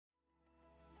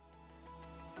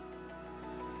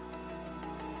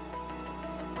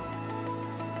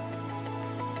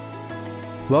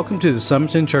Welcome to the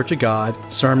Summerton Church of God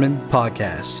Sermon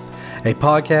Podcast, a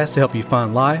podcast to help you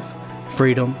find life,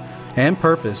 freedom, and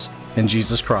purpose in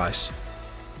Jesus Christ.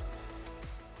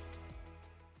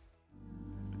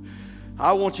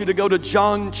 I want you to go to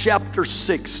John chapter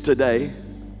 6 today.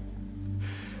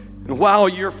 And while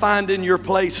you're finding your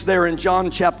place there in John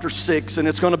chapter 6, and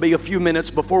it's going to be a few minutes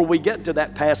before we get to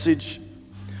that passage,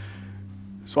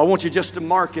 so I want you just to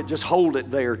mark it, just hold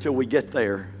it there till we get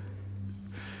there.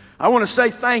 I want to say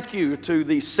thank you to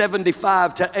the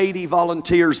 75 to 80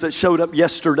 volunteers that showed up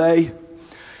yesterday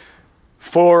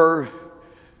for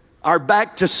our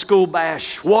back to school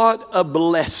bash. What a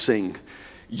blessing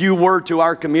you were to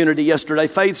our community yesterday.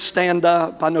 Faith, stand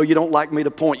up. I know you don't like me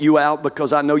to point you out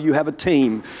because I know you have a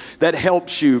team that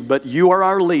helps you, but you are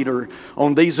our leader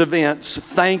on these events.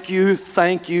 Thank you,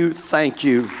 thank you, thank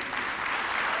you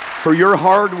for your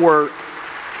hard work.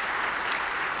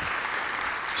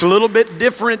 It's a little bit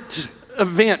different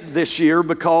event this year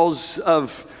because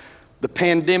of the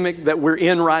pandemic that we're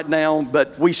in right now,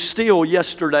 but we still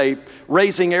yesterday,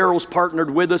 Raising Arrows partnered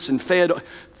with us and fed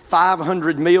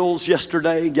 500 meals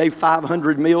yesterday, gave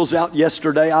 500 meals out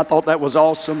yesterday. I thought that was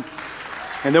awesome.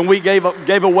 And then we gave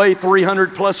away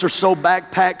 300 plus or so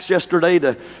backpacks yesterday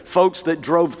to folks that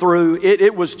drove through.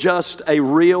 It was just a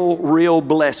real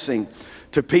blessing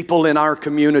to people in our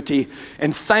community.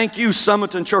 And thank you,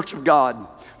 Summerton Church of God,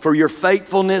 for your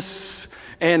faithfulness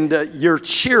and your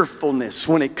cheerfulness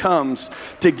when it comes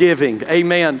to giving.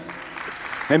 Amen.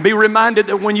 And be reminded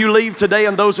that when you leave today,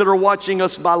 and those that are watching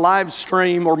us by live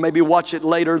stream or maybe watch it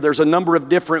later, there's a number of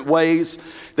different ways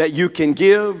that you can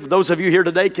give. Those of you here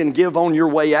today can give on your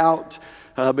way out,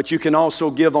 but you can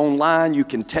also give online. You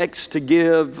can text to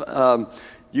give.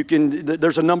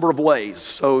 There's a number of ways,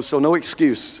 so no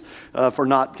excuse for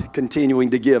not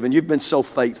continuing to give. And you've been so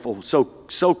faithful,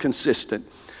 so consistent,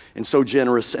 and so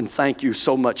generous, and thank you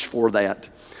so much for that.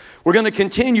 We're going to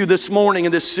continue this morning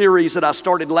in this series that I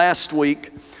started last week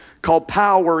called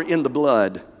Power in the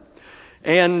Blood.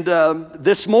 And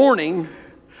this morning,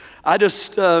 I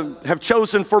just have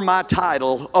chosen for my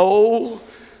title, Oh,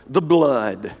 the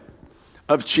Blood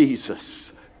of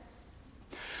Jesus.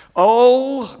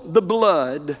 Oh, the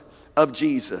blood of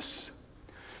Jesus.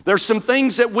 There's some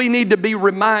things that we need to be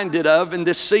reminded of in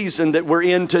this season that we're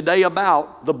in today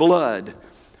about the blood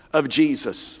of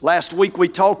Jesus. Last week we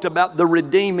talked about the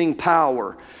redeeming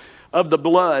power of the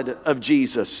blood of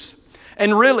Jesus.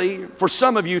 And really, for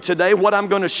some of you today, what I'm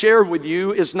going to share with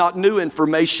you is not new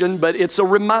information, but it's a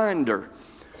reminder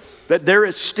that there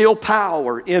is still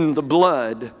power in the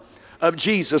blood of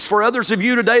Jesus. For others of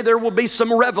you today, there will be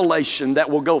some revelation that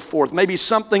will go forth, maybe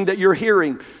something that you're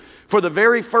hearing for the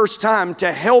very first time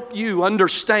to help you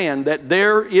understand that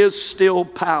there is still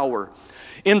power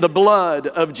in the blood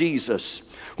of Jesus.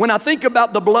 When I think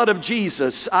about the blood of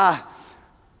Jesus, I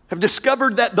have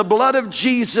discovered that the blood of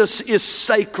Jesus is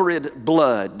sacred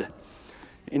blood.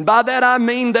 And by that I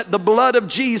mean that the blood of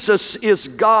Jesus is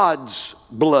God's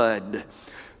blood.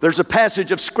 There's a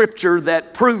passage of scripture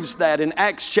that proves that in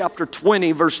Acts chapter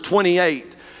 20, verse 28.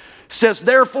 It says,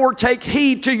 "Therefore take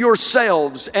heed to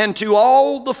yourselves and to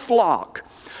all the flock,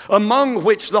 among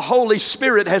which the Holy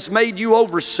Spirit has made you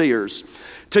overseers,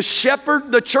 to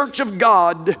shepherd the church of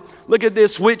God," look at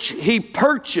this, "which he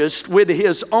purchased with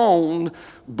his own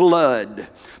blood."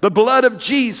 The blood of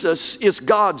Jesus is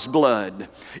God's blood.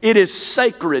 It is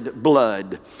sacred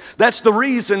blood. That's the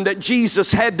reason that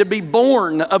Jesus had to be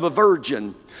born of a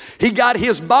virgin. He got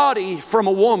his body from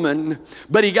a woman,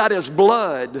 but he got his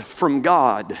blood from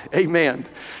God. Amen.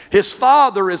 His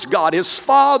Father is God. His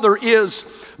Father is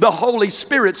the Holy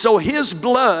Spirit. So his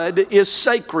blood is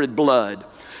sacred blood.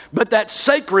 But that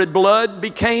sacred blood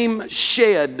became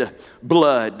shed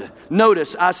blood.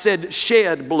 Notice I said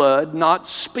shed blood, not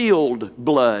spilled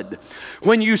blood.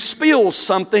 When you spill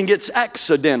something, it's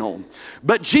accidental.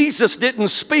 But Jesus didn't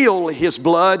spill his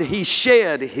blood, he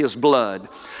shed his blood.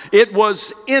 It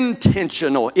was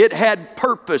intentional. It had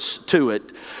purpose to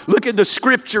it. Look at the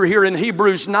scripture here in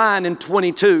Hebrews 9 and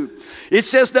 22. It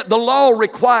says that the law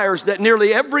requires that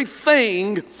nearly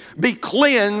everything be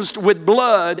cleansed with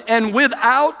blood, and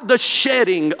without the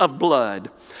shedding of blood,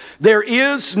 there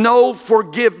is no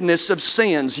forgiveness of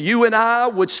sins. You and I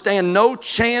would stand no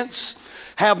chance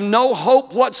have no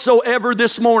hope whatsoever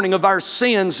this morning of our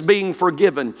sins being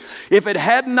forgiven if it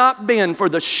had not been for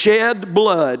the shed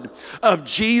blood of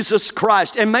Jesus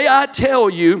Christ. And may I tell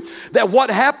you that what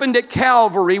happened at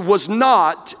Calvary was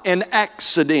not an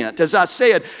accident. As I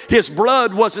said, His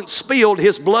blood wasn't spilled,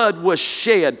 His blood was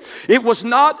shed. It was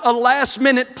not a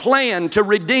last-minute plan to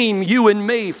redeem you and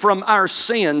me from our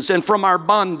sins and from our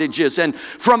bondages and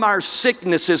from our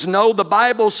sicknesses. No, the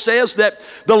Bible says that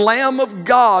the Lamb of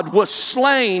God was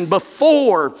slain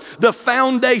before the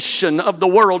foundation of the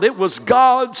world. It was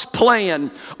God's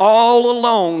plan all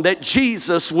along that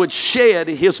Jesus would shed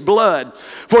His blood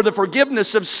for the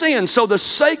forgiveness of sin. So the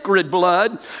sacred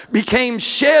blood became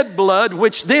shed blood,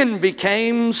 which then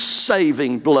became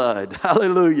saving blood.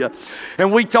 Hallelujah.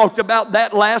 And we talked about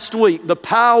that last week, the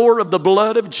power of the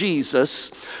blood of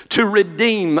Jesus to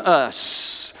redeem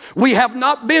us. We have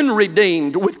not been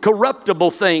redeemed with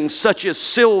corruptible things such as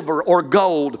silver or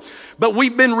gold, but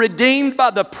we've been redeemed by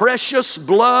the precious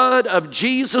blood of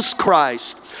Jesus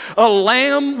Christ, a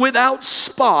lamb without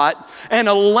spot and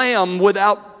a lamb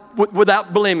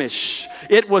without blemish.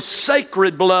 It was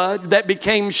sacred blood that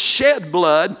became shed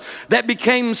blood, that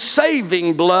became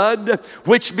saving blood,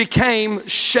 which became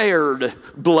shared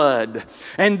blood.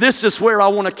 And this is where I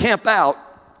want to camp out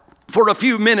for a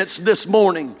few minutes this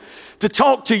morning, to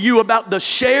talk to you about the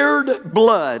shared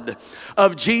blood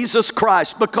of Jesus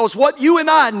Christ. Because what you and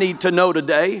I need to know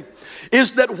today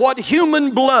is that what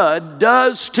human blood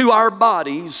does to our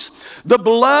bodies, the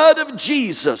blood of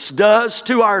Jesus does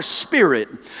to our spirit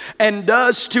and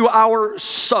does to our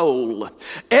soul.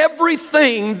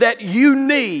 Everything that you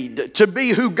need to be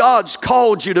who God's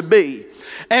called you to be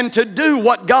and to do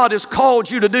what God has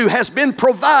called you to do has been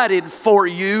provided for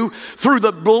you through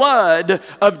the blood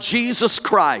of Jesus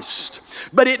Christ.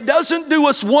 But it doesn't do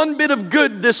us one bit of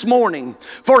good this morning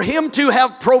for Him to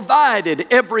have provided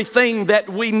everything that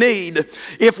we need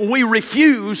if we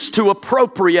refuse to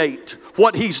appropriate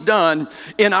what He's done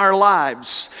in our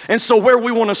lives. And so where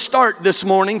we want to start this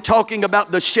morning talking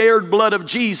about the shared blood of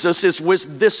Jesus is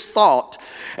with this thought,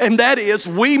 and that is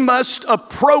we must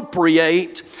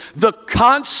appropriate the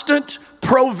constant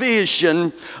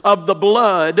provision of the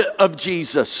blood of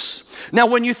Jesus. Now,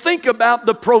 when you think about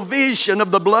the provision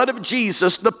of the blood of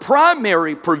Jesus, the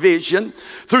primary provision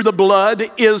through the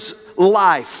blood is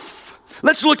life.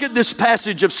 Let's look at this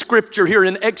passage of Scripture here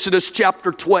in Exodus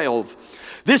chapter 12.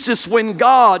 This is when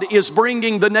God is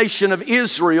bringing the nation of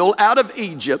Israel out of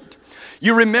Egypt.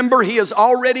 You remember He has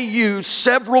already used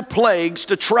several plagues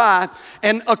to try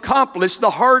and accomplish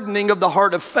the hardening of the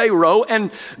heart of Pharaoh.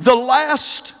 And the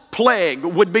last plague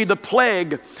would be the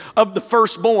plague of the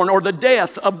firstborn, or the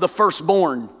death of the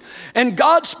firstborn. And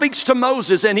God speaks to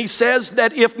Moses and He says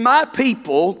that if my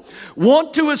people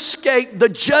want to escape the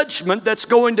judgment that's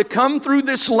going to come through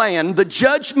this land, the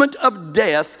judgment of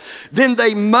death, then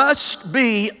they must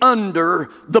be under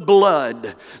the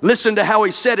blood. Listen to how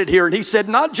He said it here. And He said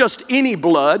not just any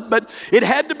blood, but it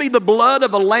had to be the blood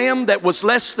of a lamb that was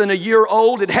less than a year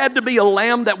old. It had to be a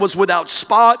lamb that was without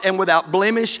spot and without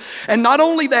blemish. And not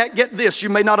only that, get this, you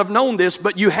may not have known this,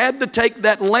 but you had to take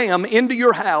that lamb into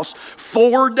your house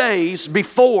 4 days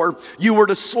before you were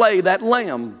to slay that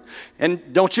lamb.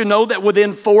 And don't you know that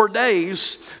within 4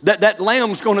 days that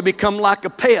lamb's going to become like a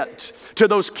pet to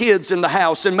those kids in the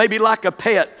house, and maybe like a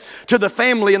pet to the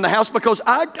family in the house? Because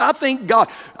I think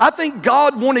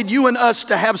God wanted you and us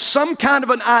to have some kind of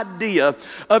an idea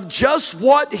of just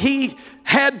what He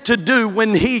had to do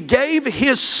when He gave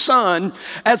His Son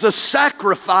as a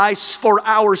sacrifice for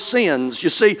our sins. You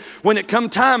see, when it come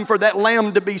time for that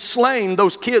lamb to be slain,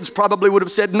 those kids probably would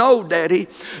have said, "No, Daddy,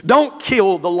 don't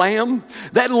kill the lamb.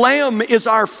 That lamb is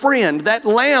our friend. That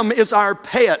lamb is our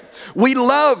pet. We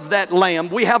love that lamb.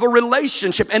 We have a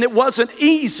relationship." And it wasn't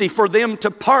easy for them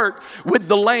to part with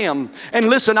the lamb. And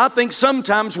listen, I think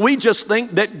sometimes we just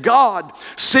think that God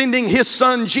sending His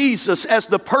Son Jesus as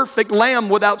the perfect lamb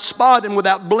without spot and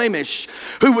without blemish,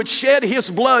 who would shed His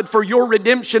blood for your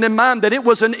redemption and mine, that it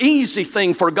was an easy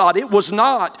thing for God. It was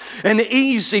not an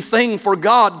easy thing for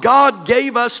God. God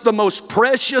gave us the most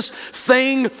precious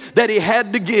thing that He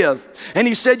had to give. And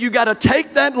He said, you got to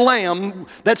take that lamb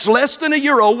that's less than a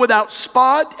year old, without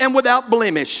spot and without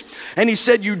blemish. And He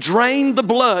said, you drain the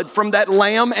blood from that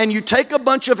lamb and you take a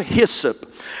bunch of hyssop.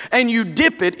 and you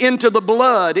dip it into the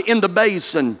blood in the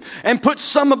basin and put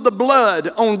some of the blood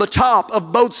on the top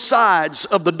of both sides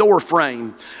of the door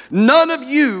frame. None of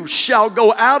you shall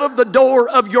go out of the door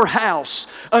of your house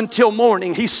until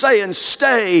morning. He's saying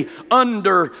stay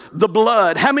under the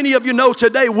blood. How many of you know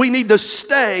today we need to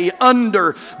stay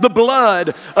under the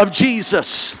blood of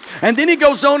Jesus? And then he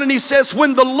goes on and he says,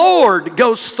 when the Lord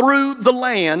goes through the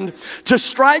land to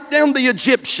strike down the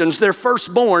Egyptians, their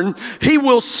firstborn, he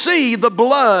will see the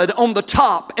blood on the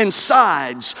top and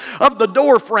sides of the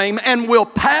door frame and will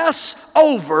pass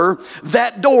over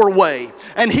that doorway.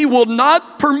 And he will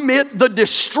not permit the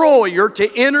destroyer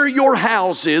to enter your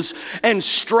houses and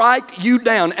strike you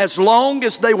down. As long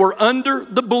as they were under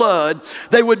the blood,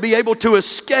 they would be able to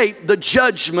escape the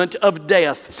judgment of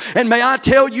death. And may I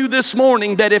tell you this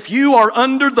morning that if you are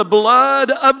under the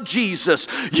blood of Jesus,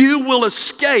 you will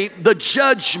escape the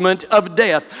judgment of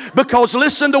death. Because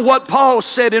listen to what Paul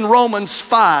said in Romans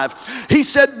 5. He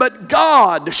said, but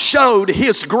God showed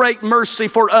his great mercy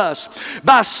for us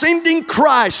by sending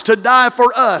Christ to die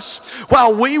for us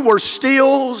while we were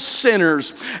still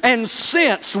sinners. And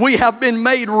since we have been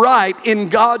made right in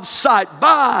God's sight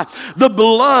by the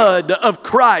blood of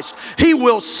Christ, he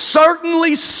will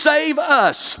certainly save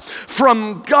us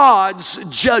from God's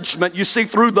judgment. You see,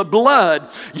 through the blood,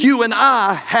 you and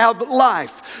I have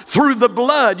life. Through the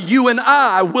blood, you and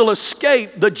I will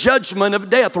escape the judgment of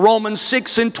death. Romans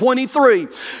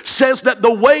 6:23 says that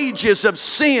the wages of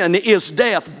sin is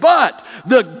death, but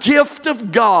the gift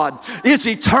of God is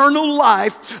eternal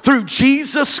life through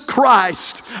Jesus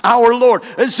Christ our Lord.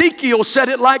 Ezekiel said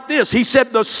it like this. He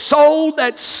said, the soul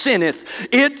that sinneth,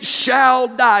 it shall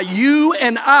die. You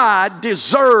and I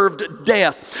deserved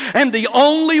death. And the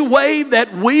only way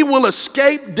that we will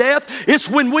escape death is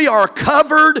when we are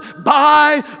covered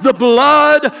by the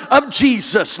blood of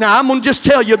Jesus. Now, I'm going to just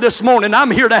tell you this morning,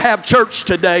 I'm here to have church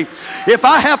today. If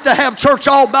I have to have church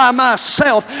all by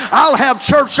myself, I'll have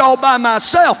church all by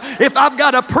myself. If I've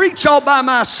got to preach all by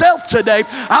myself today,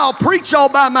 I'll preach all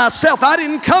by myself. I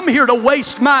didn't come here to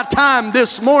waste my time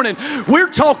this morning.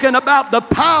 We're talking about the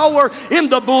power in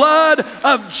the blood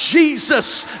of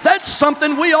Jesus. That's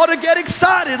something we ought to get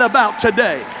excited about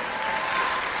today.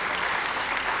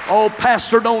 Oh,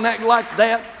 Pastor, don't act like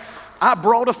that. I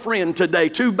brought a friend today.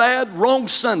 Too bad, wrong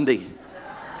Sunday.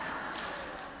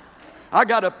 I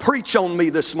got to preach on me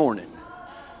this morning.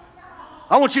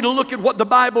 I want you to look at what the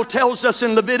Bible tells us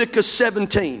in Leviticus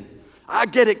 17. I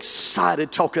get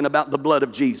excited talking about the blood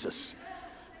of Jesus.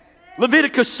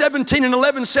 Leviticus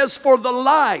 17:11 says, for the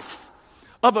life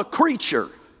of a creature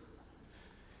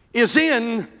is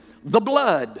in the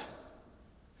blood,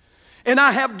 and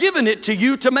I have given it to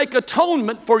you to make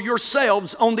atonement for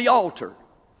yourselves on the altar.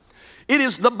 It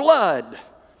is the blood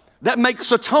that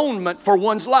makes atonement for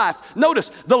one's life.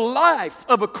 Notice, the life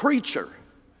of a creature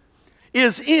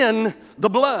is in the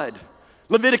blood.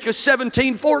 Leviticus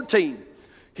 17:14.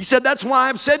 He said, that's why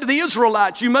I've said to the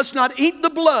Israelites, you must not eat the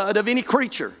blood of any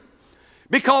creature,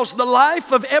 because the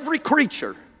life of every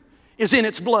creature is in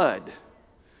its blood.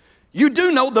 You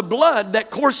do know the blood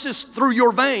that courses through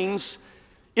your veins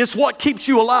is what keeps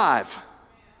you alive.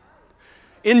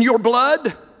 In your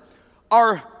blood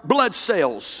are blood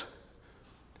cells.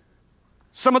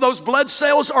 Some of those blood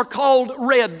cells are called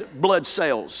red blood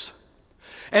cells.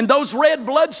 And those red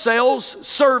blood cells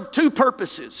serve two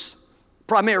purposes,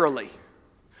 primarily.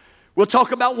 We'll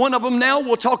talk about one of them now.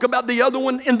 We'll talk about the other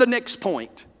one in the next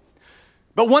point.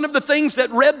 But one of the things that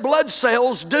red blood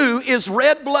cells do is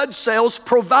red blood cells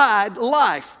provide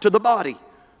life to the body.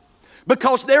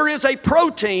 Because there is a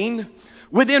protein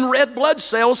within red blood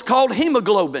cells called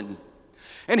hemoglobin.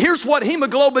 And here's what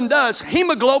hemoglobin does.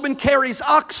 Hemoglobin carries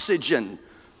oxygen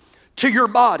to your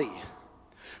body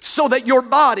so that your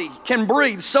body can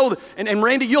breathe. And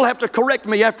Randy, you'll have to correct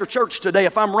me after church today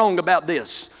if I'm wrong about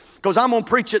this, because I'm going to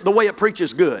preach it the way it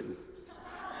preaches good.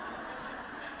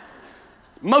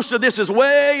 Most of this is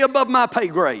way above my pay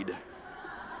grade.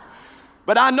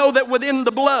 But I know that within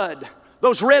the blood,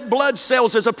 those red blood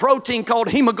cells is a protein called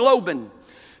hemoglobin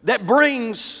that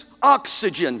brings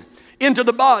oxygen into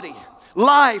the body,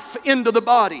 life into the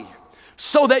body,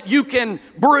 so that you can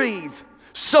breathe,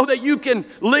 so that you can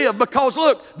live. Because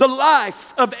look, the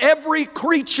life of every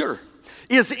creature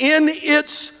is in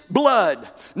its blood.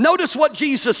 Notice what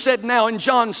Jesus said now in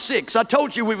John 6. I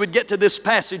told you we would get to this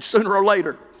passage sooner or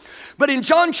later. But in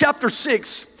John chapter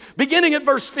 6, beginning at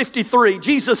verse 53,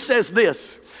 Jesus says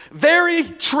this, very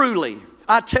truly,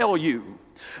 I tell you,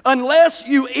 unless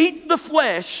you eat the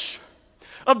flesh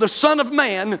of the Son of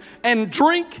Man and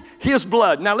drink his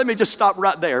blood. Now let me just stop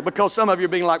right there, because some of you are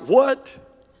being like, what?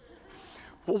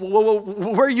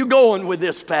 Where are you going with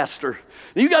this, Pastor?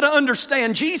 You got to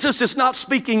understand, Jesus is not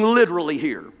speaking literally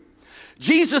here.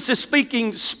 Jesus is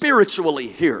speaking spiritually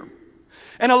here.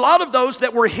 And a lot of those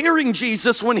that were hearing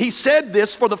Jesus when he said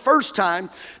this for the first time,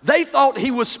 they thought he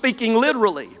was speaking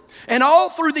literally. And all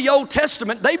through the Old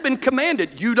Testament, they've been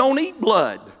commanded, you don't eat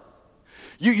blood.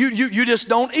 You just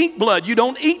don't eat blood. You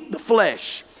don't eat the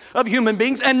flesh of human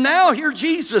beings. And now here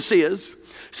Jesus is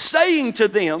saying to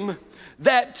them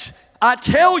that I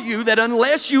tell you that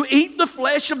unless you eat the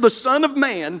flesh of the Son of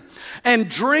Man and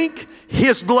drink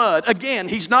his blood. Again,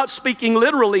 he's not speaking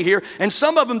literally here. And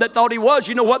some of them that thought he was,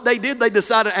 you know what they did? They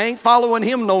decided, I ain't following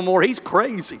him no more. He's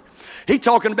crazy. He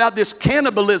talking about this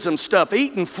cannibalism stuff,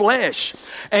 eating flesh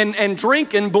and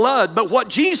drinking blood. But what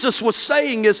Jesus was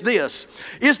saying is this,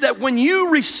 is that when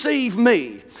you receive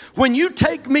me, when you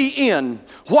take me in,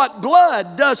 what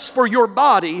blood does for your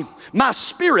body, my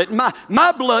spirit,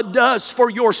 my blood does for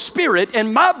your spirit,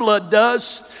 and my blood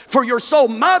does for your soul.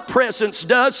 My presence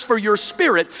does for your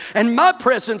spirit, and my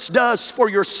presence does for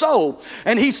your soul.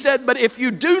 And he said, but if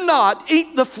you do not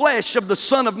eat the flesh of the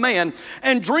Son of Man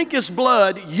and drink his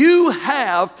blood, you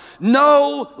have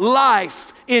no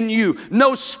life in you,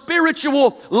 no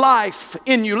spiritual life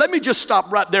in you. Let me just stop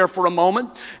right there for a moment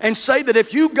and say that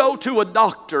if you go to a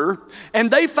doctor and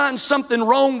they find something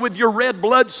wrong with your red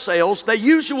blood cells, they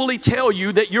usually tell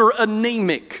you that you're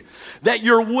anemic, that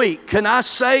you're weak. Can I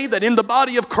say that in the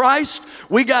body of Christ,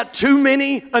 we got too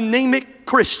many anemic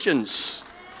Christians?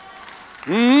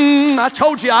 I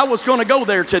told you I was going to go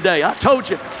there today. I told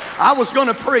you I was going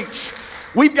to preach.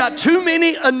 We've got too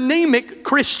many anemic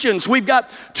Christians. We've got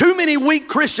too many weak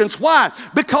Christians. Why?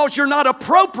 Because you're not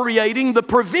appropriating the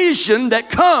provision that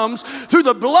comes through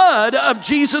the blood of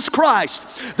Jesus Christ.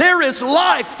 There is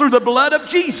life through the blood of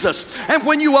Jesus. And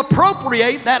when you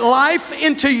appropriate that life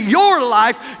into your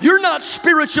life, you're not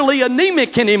spiritually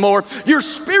anemic anymore. You're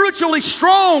spiritually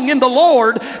strong in the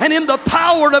Lord and in the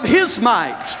power of his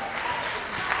might.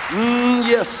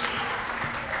 Yes.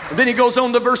 Then he goes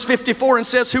on to verse 54 and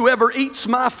says, whoever eats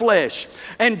my flesh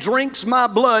and drinks my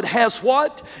blood has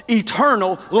what?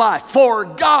 Eternal life. For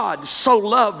God so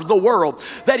loved the world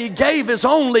that he gave his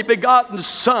only begotten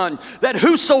Son, that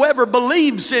whosoever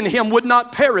believes in him would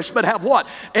not perish but have what?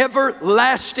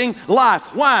 Everlasting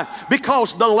life. Why?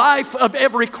 Because the life of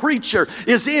every creature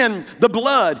is in the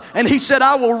blood. And he said,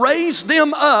 I will raise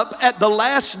them up at the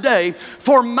last day,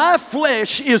 for my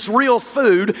flesh is real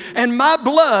food and my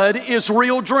blood is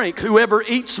real drink. Whoever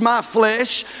eats my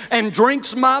flesh and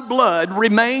drinks my blood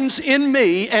remains in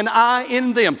me and I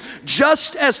in them.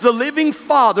 Just as the living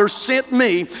Father sent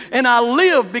me and I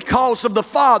live because of the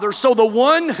Father, so the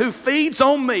one who feeds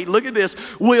on me, look at this,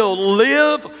 will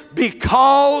live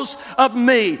because of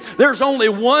me. There's only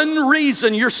one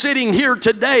reason you're sitting here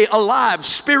today alive,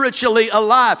 spiritually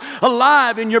alive,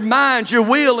 alive in your mind, your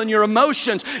will, and your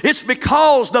emotions. It's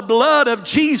because the blood of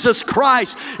Jesus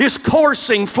Christ is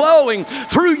coursing, flowing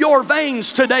through your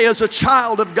veins today as a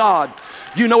child of God.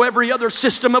 You know, every other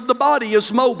system of the body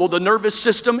is mobile. The nervous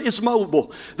system is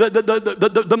mobile.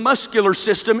 The muscular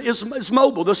system is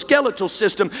mobile. The skeletal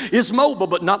system is mobile,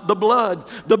 but not the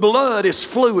blood. The blood is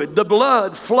fluid. The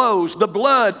blood flows. The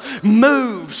blood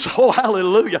moves. Oh,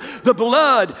 hallelujah. The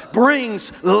blood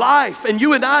brings life. And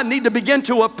you and I need to begin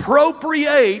to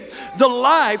appropriate the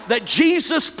life that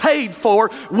Jesus paid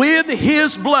for with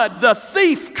his blood. The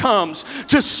thief comes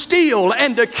to steal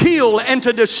and to kill and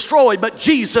to destroy, but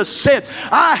Jesus said,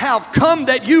 I have come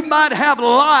that you might have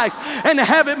life and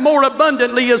have it more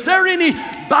abundantly. Is there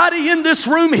anybody in this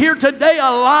room here today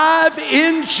alive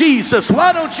in Jesus?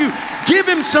 Why don't you give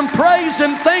him some praise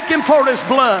and thank him for his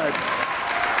blood?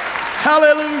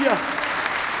 Hallelujah.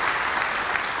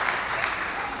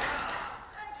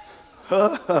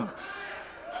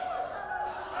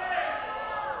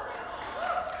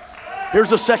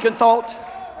 Here's a second thought.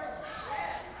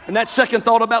 And that second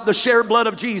thought about the shed blood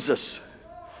of Jesus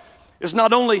is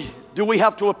not only do we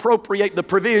have to appropriate the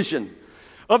provision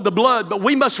of the blood, but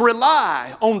we must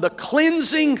rely on the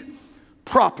cleansing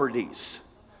properties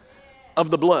of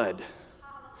the blood.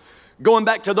 Going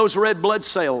back to those red blood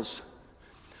cells,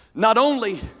 not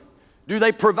only do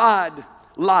they provide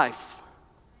life,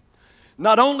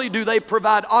 not only do they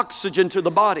provide oxygen to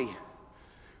the body,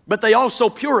 but they also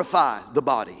purify the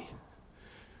body,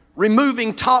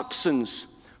 removing toxins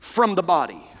from the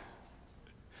body.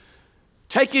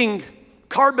 Taking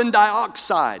carbon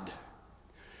dioxide,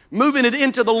 moving it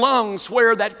into the lungs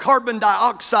where that carbon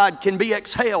dioxide can be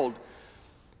exhaled,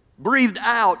 breathed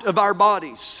out of our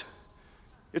bodies.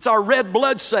 It's our red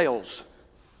blood cells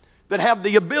that have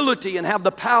the ability and have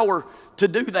the power to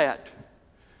do that.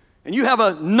 and you have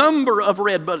a number of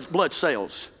red blood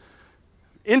cells,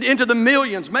 into the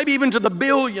millions, maybe even to the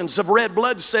billions of red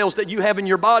blood cells that you have in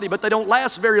your body, but they don't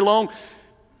last very long.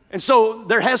 And so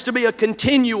there has to be a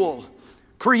continual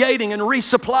creating and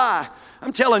resupply.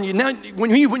 I'm telling you, now,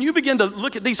 when you begin to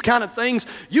look at these kind of things,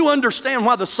 you understand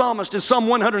why the psalmist in Psalm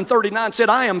 139 said,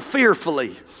 I am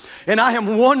fearfully and I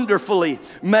am wonderfully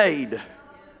made.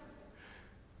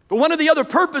 But one of the other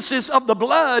purposes of the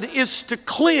blood is to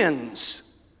cleanse,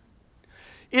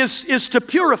 is to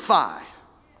purify.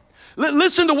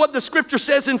 Listen to what the scripture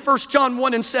says in 1 John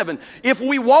 1:7. If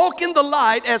we walk in the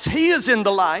light as he is in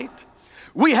the light,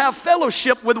 we have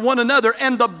fellowship with one another,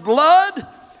 and the blood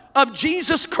of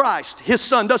Jesus Christ, his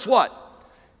son, does what?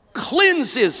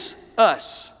 Cleanses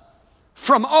us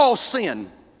from all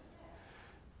sin.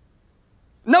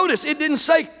 Notice it didn't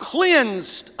say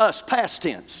cleansed us, past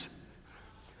tense.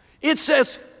 It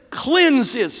says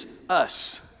cleanses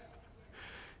us.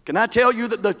 Can I tell you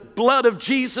that the blood of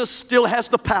Jesus still has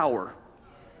the power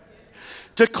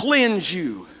to cleanse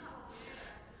you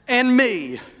and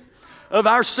me of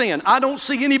our sin? I don't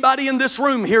see anybody in this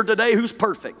room here today who's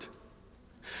perfect.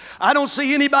 I don't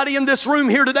see anybody in this room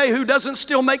here today who doesn't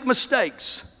still make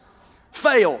mistakes,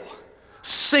 fail,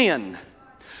 sin.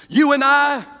 You and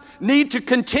I need to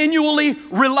continually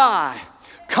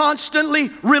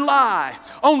constantly rely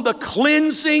on the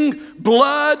cleansing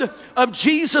blood of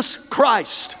Jesus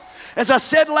Christ. As I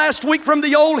said last week from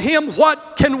the old hymn,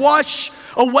 what can wash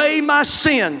away my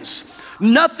sins?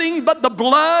 Nothing but the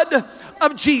blood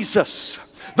of Jesus.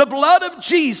 The blood of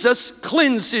Jesus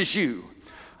cleanses you.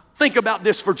 Think about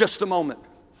this for just a moment.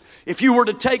 If you were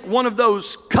to take one of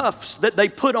those cuffs that they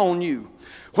put on you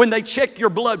when they check your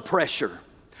blood pressure,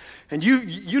 and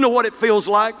you know what it feels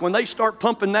like when they start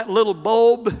pumping that little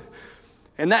bulb,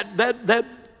 and that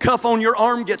cuff on your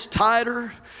arm gets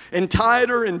tighter and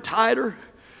tighter and tighter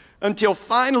until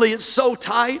finally it's so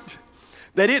tight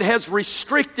that it has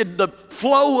restricted the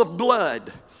flow of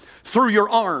blood through your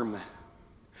arm.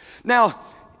 Now,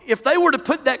 if they were to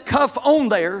put that cuff on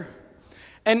there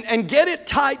and get it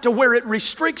tight to where it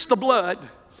restricts the blood,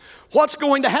 what's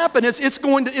going to happen is it's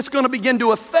going to begin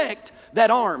to affect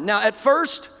that arm. Now, at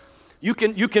first, you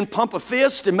can pump a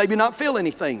fist and maybe not feel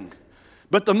anything.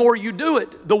 But the more you do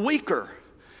it, the weaker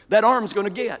that arm's going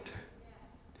to get.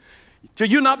 Till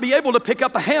you not be able to pick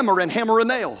up a hammer and hammer a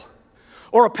nail,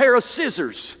 or a pair of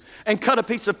scissors and cut a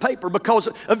piece of paper, because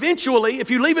eventually,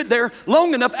 if you leave it there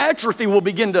long enough, atrophy will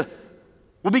begin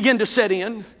to set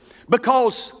in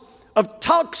because of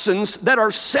toxins that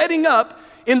are setting up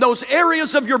in those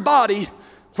areas of your body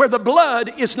where the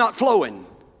blood is not flowing.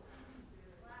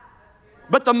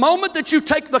 But the moment that you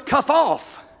take the cuff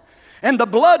off and the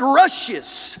blood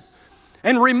rushes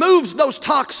and removes those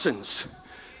toxins,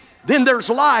 then there's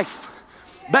life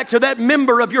back to that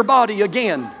member of your body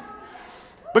again.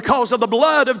 Because of the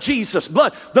blood of Jesus.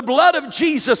 The blood of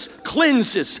Jesus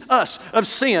cleanses us of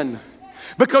sin.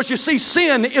 Because you see,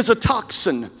 sin is a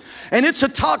toxin. And it's a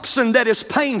toxin that is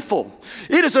painful.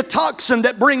 It is a toxin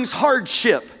that brings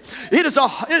hardship. It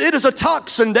is a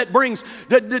toxin that brings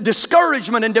the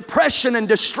discouragement and depression and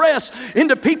distress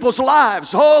into people's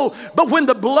lives. Oh, but when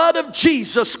the blood of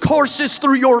Jesus courses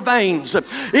through your veins,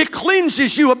 it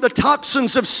cleanses you of the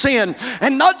toxins of sin.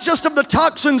 And not just of the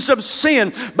toxins of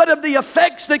sin, but of the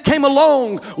effects that came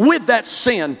along with that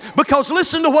sin. Because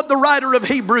listen to what the writer of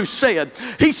Hebrews said.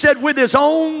 He said, with his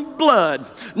own blood,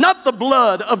 not the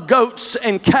blood of goats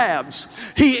and calves,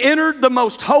 he entered the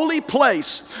most holy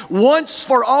place once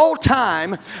for all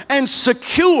time and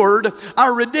secured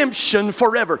our redemption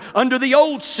forever. Under the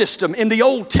old system, in the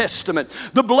Old Testament,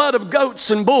 the blood of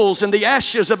goats and bulls and the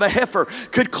ashes of a heifer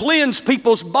could cleanse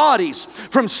people's bodies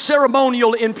from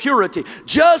ceremonial impurity.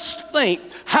 Just think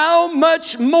how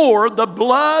much more the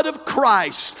blood of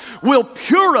Christ will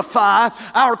purify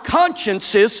our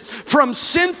consciences from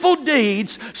sinful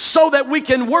deeds so that we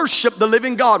can worship the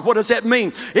living God. What does that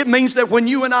mean? It means that when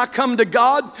you and I come to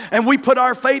God and we put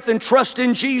our faith and trust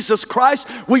in Jesus Christ,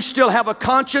 we still have a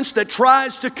conscience that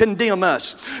tries to condemn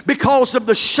us because of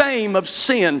the shame of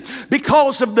sin,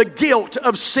 because of the guilt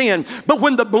of sin. But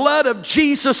when the blood of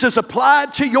Jesus is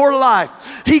applied to your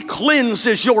life, He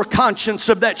cleanses your conscience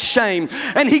of that shame,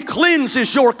 and He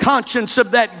cleanses your conscience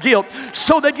of that guilt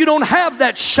so that you don't have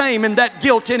that shame and that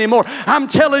guilt anymore. I'm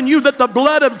telling you that the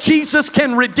blood of Jesus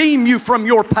can redeem you from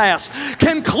your past,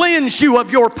 can cleanse you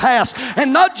of your past,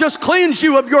 and not just cleanse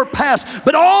you of your past,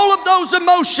 but all of those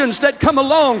emotions emotions that come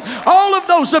along, all of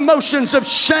those emotions of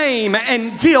shame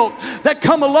and guilt that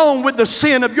come along with the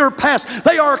sin of your past,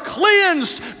 they are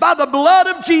cleansed by the blood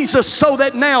of Jesus so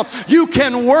that now you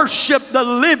can worship the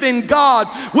living God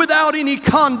without any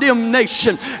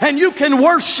condemnation. And you can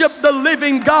worship the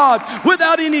living God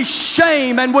without any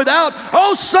shame and without,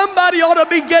 oh, somebody ought to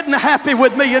be getting happy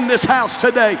with me in this house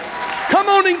today. Come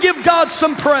on and give God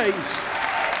some praise.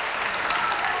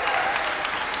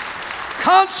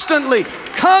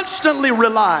 Constantly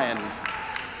relying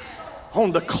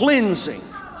on the cleansing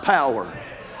power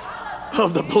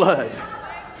of the blood.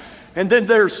 And then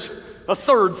there's a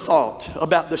third thought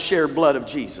about the shed blood of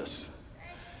Jesus.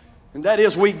 And that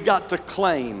is, we've got to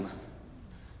claim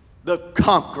the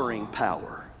conquering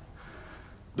power,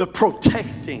 the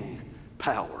protecting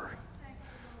power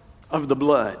of the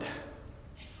blood.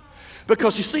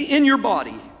 Because you see, in your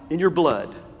body, in your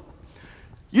blood,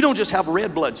 you don't just have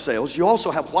red blood cells, you also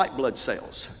have white blood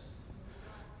cells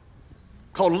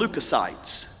called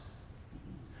leukocytes.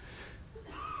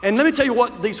 And let me tell you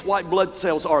what these white blood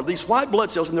cells are. These white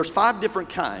blood cells, and there's 5 different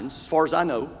kinds, as far as I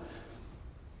know.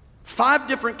 5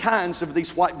 different kinds of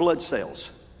these white blood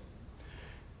cells.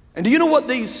 And do you know what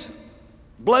these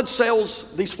blood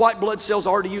cells, these white blood cells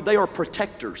are to you? They are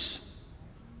protectors.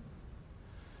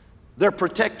 They're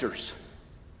protectors.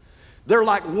 They're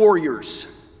like warriors.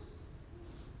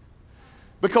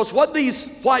 Because what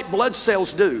these white blood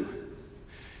cells do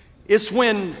is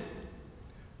when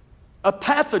a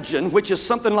pathogen, which is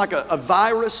something like a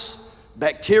virus,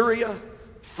 bacteria,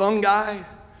 fungi,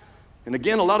 and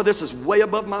again, a lot of this is way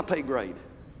above my pay grade.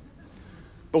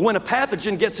 But when a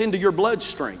pathogen gets into your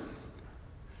bloodstream,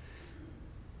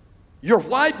 your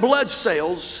white blood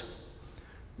cells,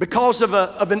 because of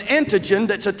an antigen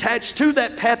that's attached to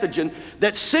that pathogen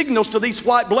that signals to these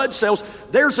white blood cells,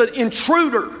 there's an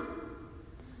intruder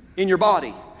in your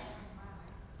body.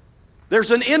 There's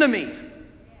an enemy.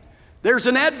 There's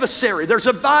an adversary. There's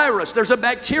a virus. There's a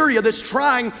bacteria that's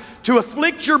trying to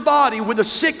afflict your body with a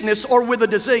sickness or with a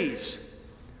disease.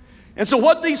 And so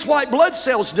what these white blood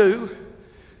cells do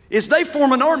is they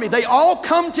form an army. They all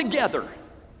come together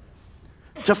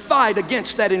to fight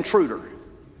against that intruder,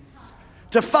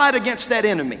 to fight against that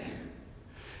enemy,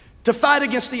 to fight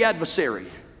against the adversary.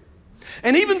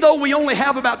 And even though we only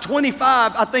have about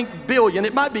 25, I think, billion,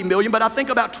 it might be million, but I think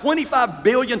about 25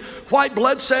 billion white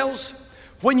blood cells,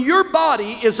 when your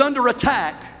body is under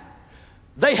attack,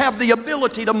 they have the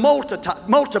ability to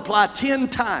multiply 10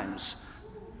 times.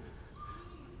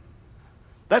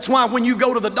 That's why when you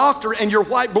go to the doctor and your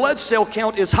white blood cell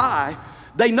count is high,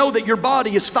 they know that your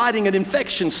body is fighting an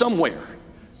infection somewhere.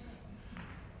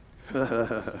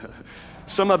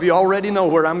 Some of you already know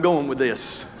where I'm going with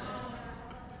this.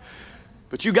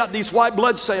 But you got these white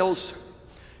blood cells,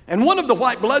 and one of the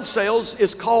white blood cells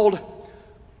is called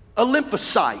a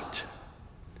lymphocyte.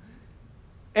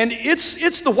 And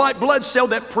it's the white blood cell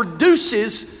that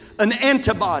produces an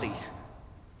antibody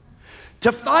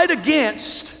to fight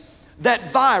against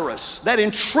that virus, that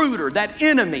intruder, that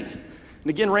enemy. And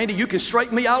again, Randy, you can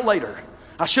straighten me out later.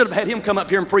 I should have had him come up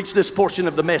here and preach this portion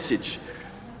of the message.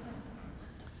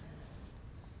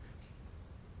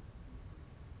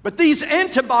 But these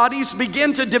antibodies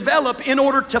begin to develop in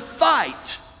order to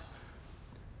fight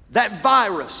that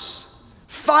virus,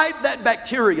 fight that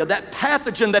bacteria, that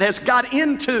pathogen that has got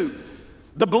into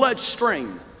the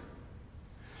bloodstream.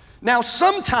 Now,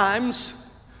 sometimes,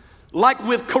 like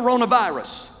with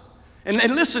coronavirus,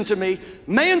 and listen to me,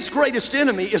 man's greatest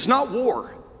enemy is not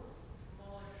war.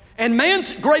 And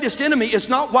man's greatest enemy is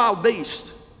not wild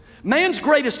beasts. Man's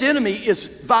greatest enemy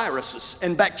is viruses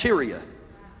and bacteria.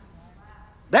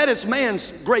 That is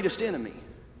man's greatest enemy.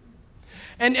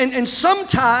 And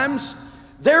sometimes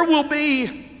there will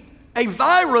be a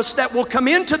virus that will come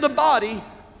into the body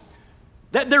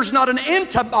that there's not an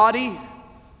antibody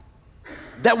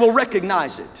that will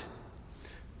recognize it.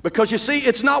 Because you see,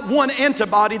 it's not one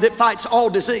antibody that fights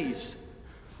all disease.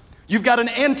 You've got an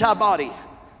antibody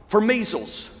for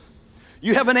measles.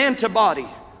 You have an antibody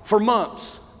for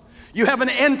mumps. You have an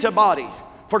antibody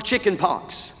for chicken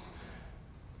pox.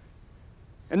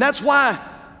 And that's why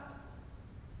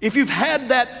if you've had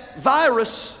that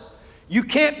virus, you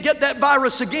can't get that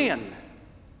virus again.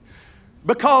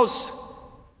 Because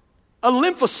a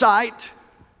lymphocyte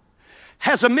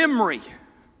has a memory.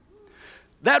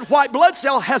 That white blood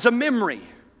cell has a memory.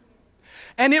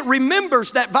 And it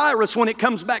remembers that virus when it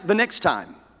comes back the next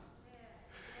time.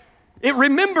 It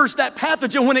remembers that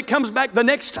pathogen when it comes back the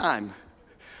next time.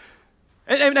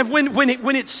 And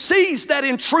when it sees that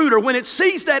intruder, when it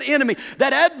sees that enemy,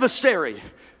 that adversary,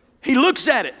 he looks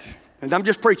at it. And I'm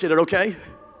just preaching it, okay?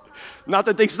 Not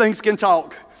that these things can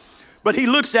talk. But he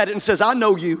looks at it and says, I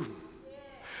know you.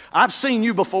 I've seen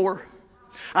you before.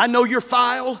 I know your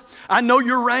file. I know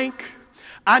your rank.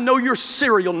 I know your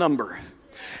serial number.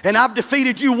 And I've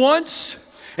defeated you once,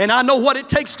 and I know what it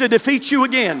takes to defeat you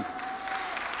again.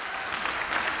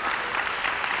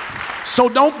 So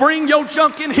don't bring your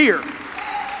junk in here,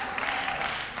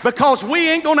 because we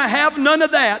ain't gonna have none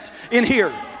of that in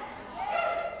here.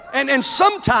 And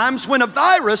sometimes when a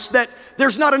virus that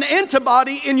there's not an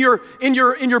antibody in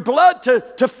your blood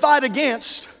to fight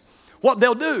against, what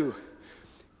they'll do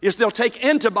is they'll take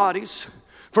antibodies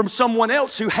from someone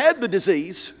else who had the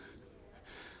disease.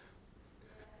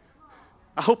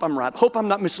 I hope I'm right. I hope I'm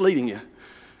not misleading you.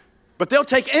 But they'll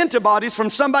take antibodies from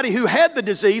somebody who had the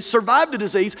disease, survived the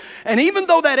disease, and even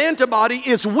though that antibody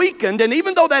is weakened, and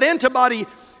even though that antibody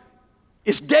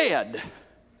is dead,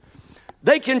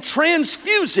 they can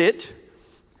transfuse it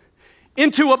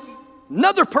into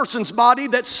another person's body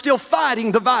that's still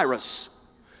fighting the virus.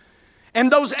 And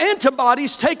those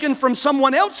antibodies taken from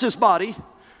someone else's body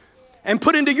and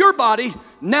put into your body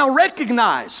now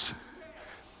recognize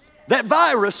that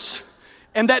virus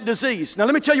and that disease. Now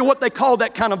let me tell you what they call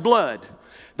that kind of blood.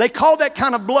 They call that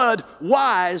kind of blood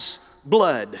wise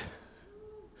blood.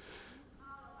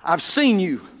 I've seen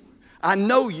you. I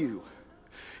know you.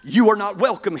 You are not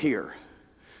welcome here.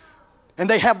 And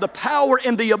they have the power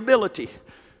and the ability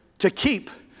to keep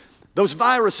those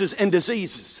viruses and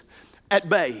diseases at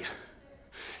bay.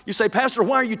 You say, Pastor,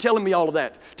 why are you telling me all of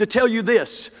that? To tell you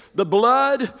this, the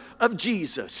blood of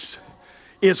Jesus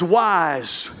is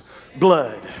wise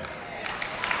blood.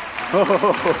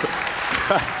 Oh.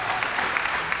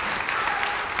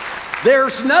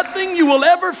 There's nothing you will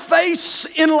ever face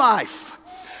in life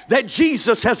that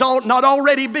Jesus has not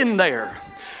already been there.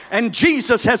 And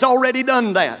Jesus has already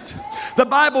done that. The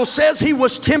Bible says he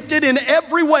was tempted in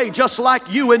every way just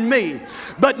like you and me,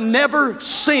 but never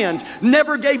sinned,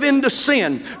 never gave in to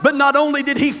sin. But not only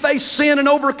did he face sin and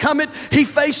overcome it, he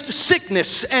faced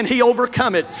sickness and he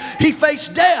overcome it. He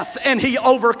faced death and he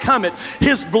overcome it.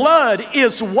 His blood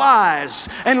is wise.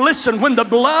 And listen, when the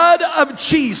blood of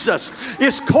Jesus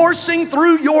is coursing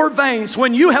through your veins,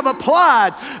 when you have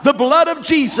applied the blood of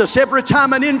Jesus, every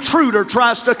time an intruder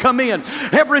tries to come in,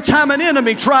 every time an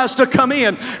enemy tries to come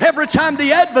in, every time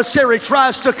the adversary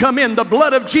tries to come in, the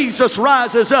blood of Jesus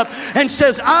rises up and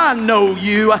says, I know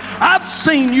you. I've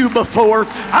seen you before.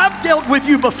 I've dealt with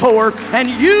you before, and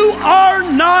you are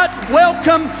not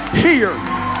welcome here.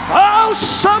 Oh,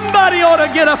 somebody ought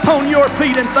to get up on your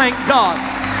feet and thank God.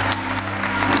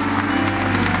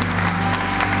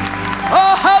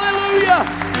 Oh, hallelujah.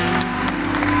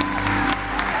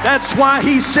 That's why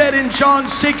he said in John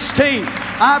 16,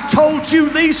 I've told you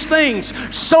these things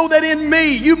so that in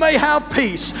me you may have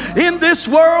peace. In this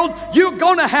world, you're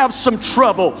going to have some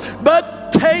trouble,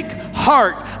 but take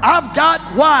heart. I've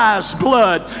got wise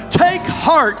blood. Take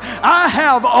heart. I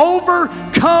have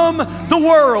overcome the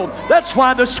world. That's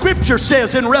why the scripture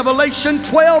says in Revelation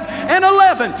 12 and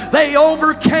 11, they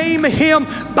overcame him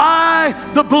by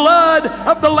the blood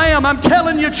of the Lamb. I'm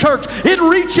telling you, church, it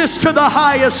reaches to the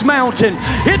highest mountain.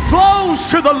 It flows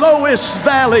to the lowest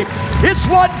valley. It's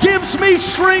what gives me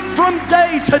strength from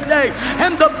day to day.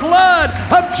 And the blood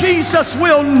of Jesus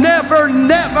will never,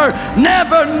 never,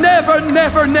 never, never,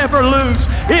 never, never lose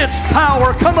its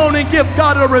power. Come on and give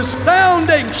God a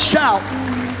resounding shout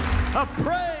of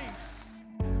praise.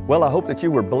 Well, I hope that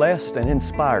you were blessed and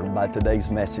inspired by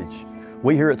today's message.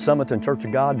 We here at Summerton Church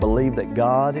of God believe that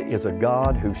God is a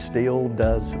God who still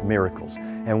does miracles,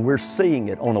 and we're seeing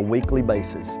it on a weekly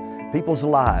basis. People's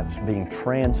lives being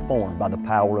transformed by the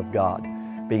power of God,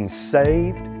 being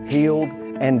saved, healed,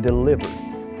 and delivered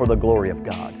for the glory of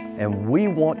God. And we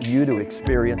want you to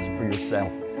experience for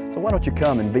yourself. So why don't you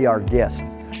come and be our guest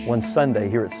one Sunday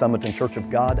here at Summerton Church of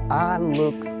God? I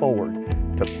look forward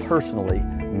to personally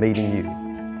meeting you.